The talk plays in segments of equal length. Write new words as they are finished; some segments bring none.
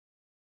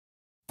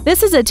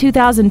This is a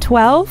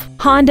 2012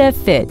 Honda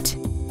Fit.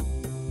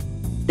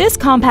 This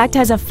compact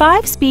has a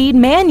 5-speed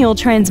manual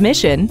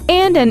transmission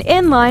and an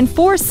inline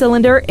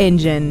 4-cylinder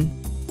engine.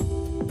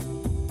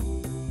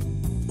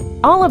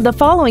 All of the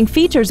following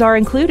features are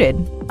included: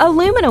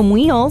 aluminum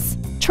wheels,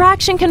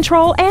 traction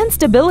control and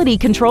stability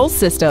control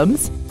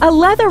systems, a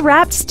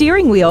leather-wrapped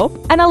steering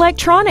wheel, an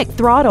electronic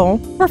throttle,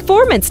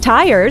 performance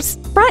tires,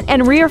 front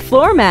and rear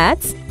floor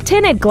mats,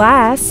 tinted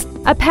glass,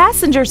 a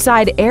passenger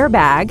side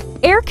airbag,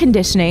 air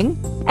conditioning,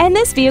 and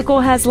this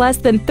vehicle has less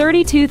than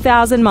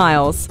 32,000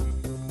 miles.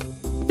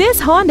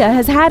 This Honda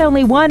has had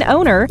only one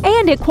owner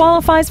and it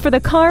qualifies for the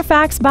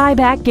Carfax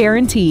buyback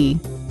guarantee.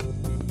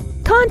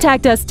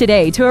 Contact us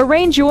today to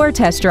arrange your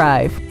test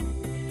drive.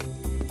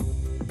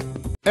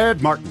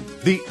 Ed Martin,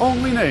 the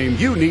only name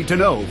you need to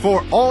know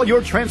for all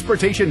your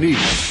transportation needs.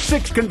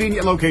 6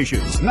 convenient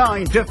locations,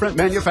 9 different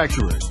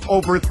manufacturers,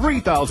 over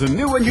 3,000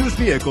 new and used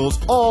vehicles,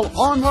 all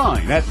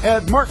online at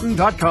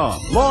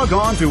edmartin.com. Log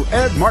on to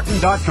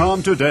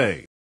edmartin.com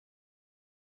today.